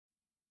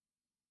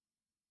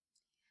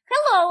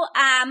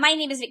my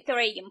name is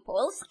Victoria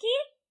Yampolsky,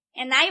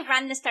 and I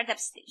run the Startup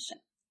Station.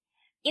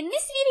 In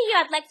this video,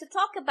 I'd like to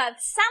talk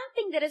about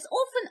something that is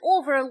often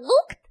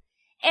overlooked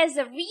as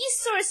a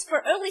resource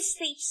for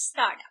early-stage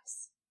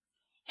startups.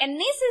 And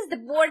this is the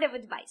Board of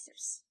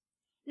Advisors.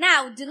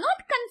 Now, do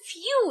not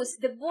confuse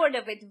the Board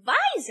of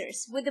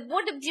Advisors with the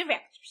Board of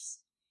Directors.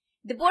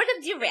 The Board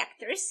of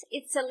Directors,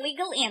 it's a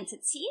legal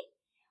entity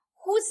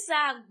whose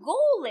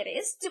goal it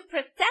is to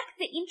protect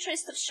the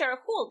interest of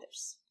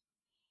shareholders.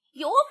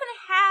 You often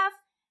have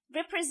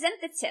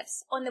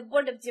representatives on the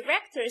Board of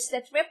Directors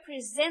that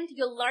represent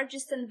your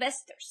largest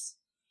investors.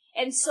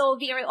 And so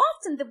very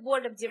often the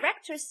Board of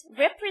Directors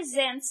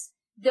represents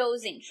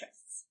those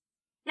interests.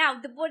 Now,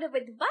 the Board of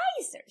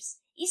Advisors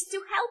is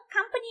to help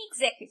company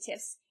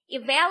executives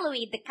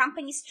evaluate the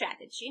company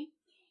strategy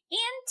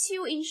and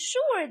to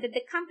ensure that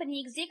the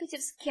company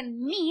executives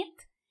can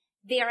meet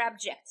their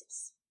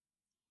objectives.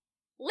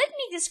 Let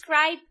me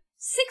describe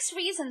 6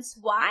 reasons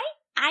why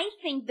I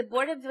think the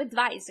Board of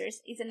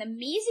Advisors is an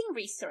amazing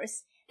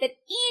resource that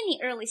any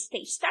early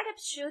stage startup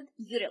should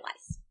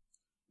utilize.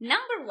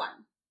 Number 1,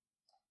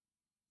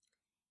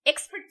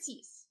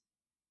 expertise.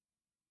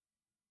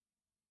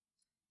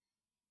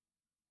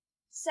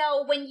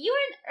 So when you're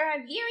a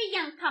very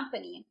young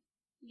company,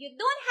 you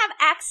don't have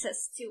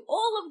access to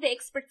all of the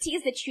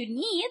expertise that you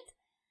need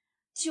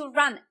to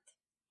run it.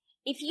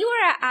 If you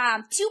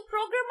are 2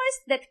 programmers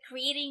that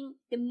creating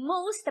the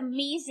most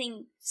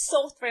amazing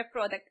software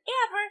product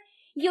ever,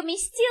 you may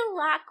still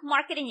lack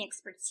marketing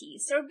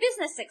expertise or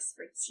business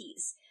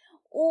expertise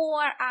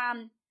or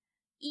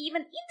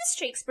even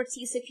industry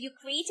expertise if you're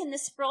creating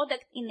this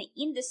product in the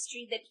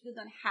industry that you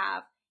don't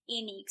have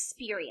any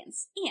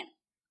experience in.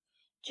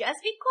 Just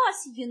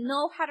because you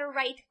know how to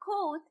write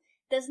code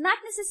does not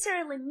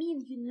necessarily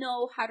mean you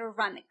know how to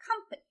run a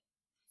company.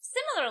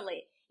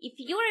 Similarly, if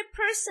you're a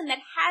person that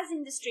has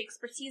industry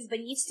expertise but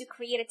needs to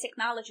create a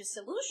technology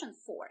solution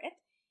for it,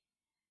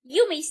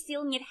 you may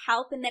still need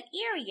help in that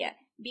area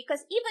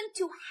because even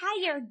to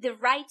hire the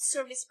right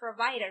service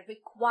provider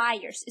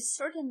requires a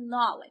certain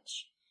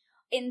knowledge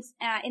and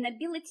an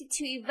ability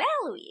to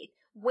evaluate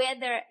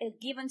whether a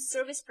given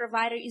service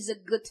provider is a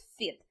good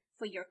fit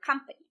for your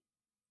company.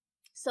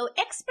 So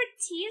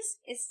expertise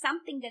is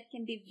something that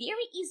can be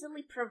very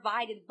easily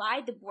provided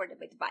by the Board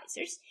of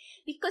Advisors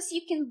because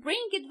you can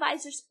bring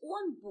advisors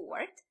on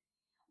board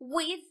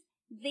with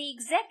the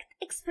exact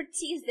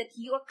expertise that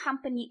your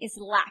company is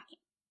lacking.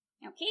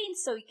 Okay, and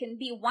so it can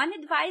be one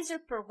advisor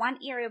per one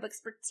area of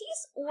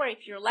expertise, or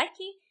if you're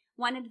lucky,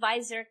 one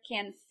advisor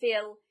can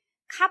fill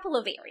a couple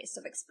of areas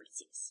of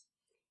expertise.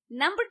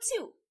 Number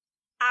 2,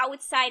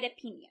 outside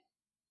opinion.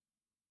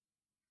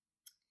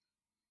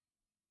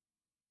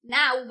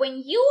 Now,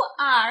 when you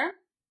are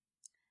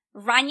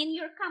running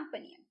your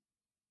company,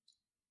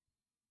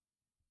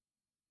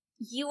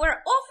 you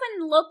are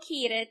often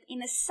located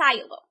in a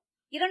silo.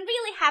 You don't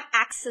really have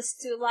access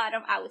to a lot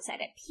of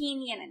outside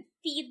opinion and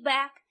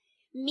feedback.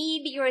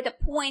 Maybe you're at a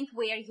point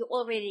where you're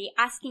already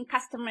asking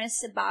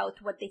customers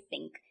about what they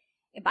think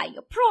about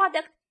your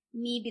product,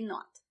 maybe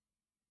not.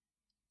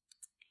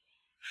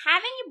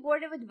 Having a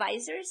Board of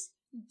Advisors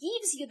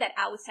gives you that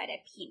outside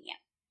opinion.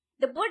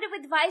 The Board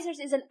of Advisors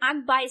is an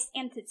unbiased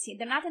entity.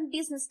 They're not in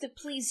business to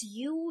please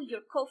you,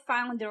 your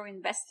co-founder, or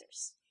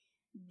investors.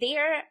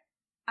 Their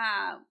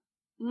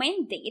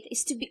mandate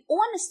is to be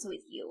honest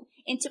with you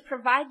and to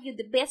provide you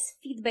the best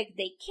feedback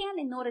they can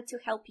in order to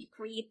help you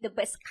create the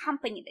best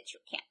company that you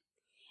can.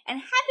 And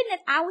having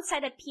that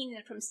outside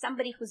opinion from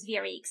somebody who's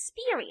very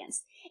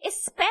experienced,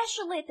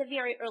 especially at a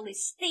very early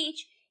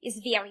stage,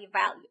 is very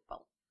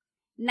valuable.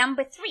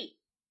 Number 3,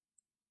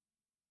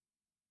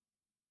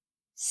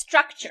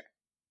 structure.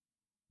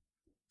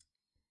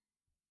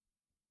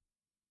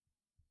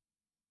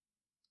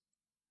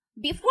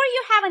 Before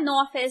you have an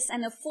office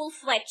and a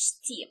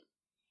full-fledged team,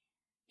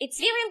 it's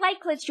very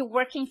likely that you're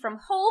working from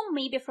home,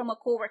 maybe from a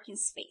co-working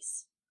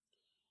space.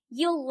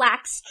 You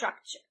lack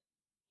structure.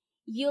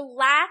 You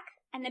lack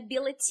an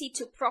ability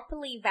to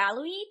properly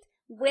evaluate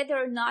whether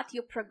or not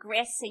you're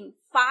progressing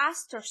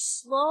fast or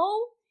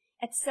slow,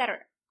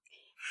 etc.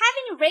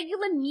 Having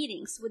regular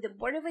meetings with the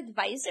Board of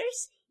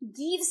Advisors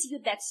gives you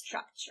that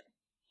structure.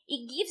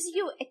 It gives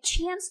you a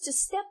chance to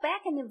step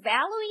back and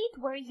evaluate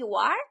where you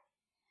are,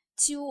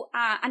 to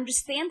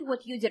understand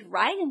what you did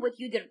right and what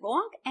you did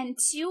wrong, and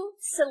to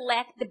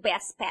select the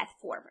best path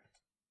forward.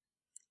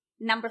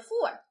 Number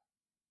 4,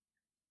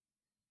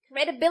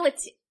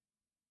 credibility.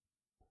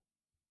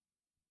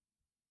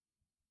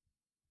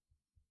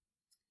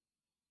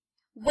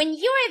 When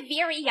you're a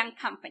very young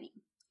company,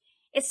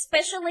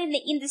 especially in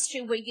the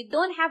industry where you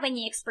don't have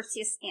any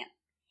expertise in,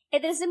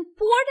 it is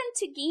important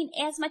to gain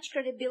as much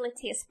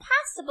credibility as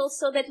possible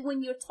so that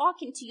when you're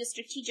talking to your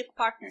strategic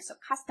partners or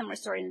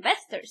customers or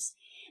investors,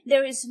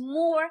 there is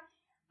more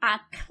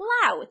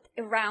clout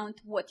around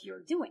what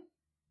you're doing.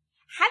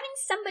 Having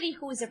somebody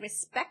who is a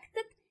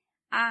respected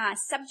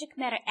subject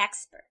matter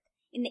expert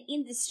in the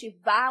industry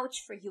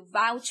vouch for you,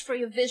 vouch for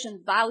your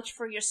vision, vouch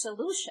for your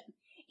solution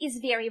is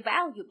very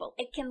valuable.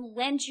 It can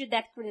lend you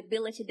that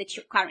credibility that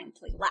you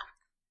currently lack.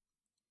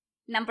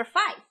 Number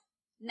 5,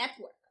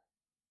 network.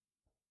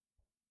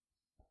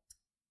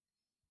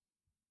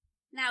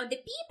 Now, the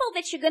people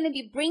that you're going to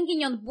be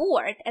bringing on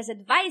board as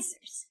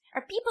advisors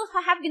are people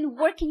who have been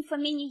working for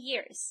many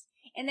years,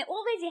 and they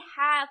already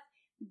have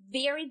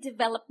very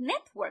developed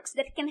networks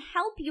that can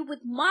help you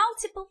with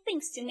multiple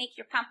things to make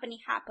your company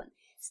happen,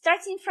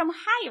 starting from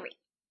hiring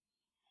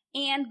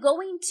and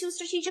going to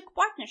strategic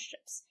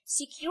partnerships,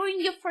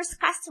 securing your first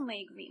customer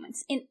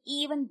agreements, and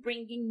even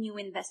bringing new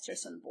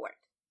investors on board.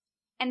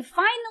 And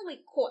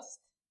finally, cost.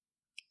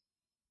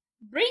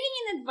 Bringing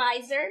an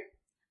advisor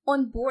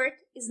on board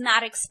is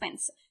not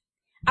expensive.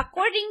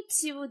 According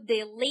to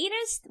the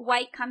latest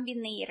Y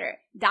Combinator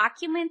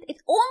document,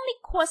 it only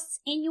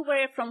costs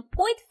anywhere from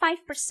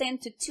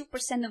 0.5% to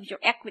 2% of your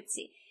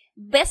equity,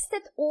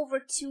 vested over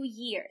 2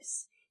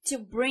 years, to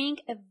bring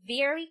a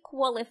very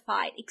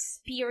qualified,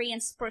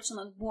 experienced person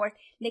on board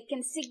that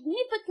can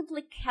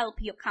significantly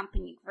help your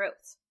company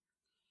growth.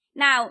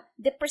 Now,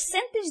 the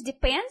percentage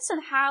depends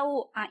on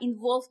how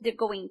involved they're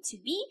going to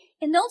be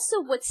and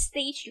also what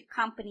stage your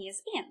company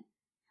is in.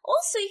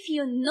 Also, if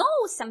you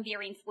know some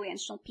very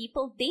influential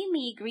people, they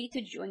may agree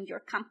to join your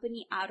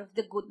company out of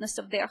the goodness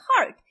of their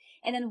heart.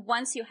 And then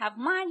once you have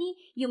money,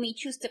 you may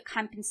choose to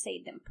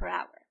compensate them per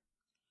hour.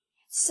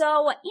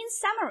 So, in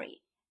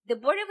summary, the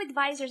Board of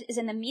Advisors is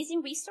an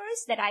amazing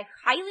resource that I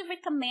highly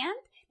recommend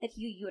that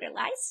you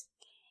utilize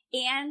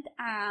and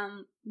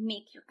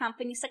make your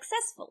company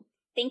successful.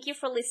 Thank you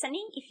for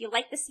listening. If you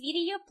like this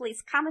video,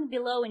 please comment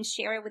below and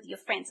share it with your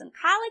friends and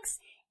colleagues.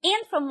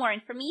 And for more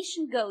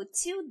information, go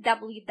to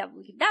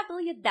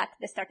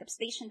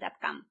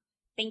www.thestartupstation.com.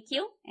 Thank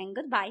you and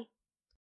goodbye.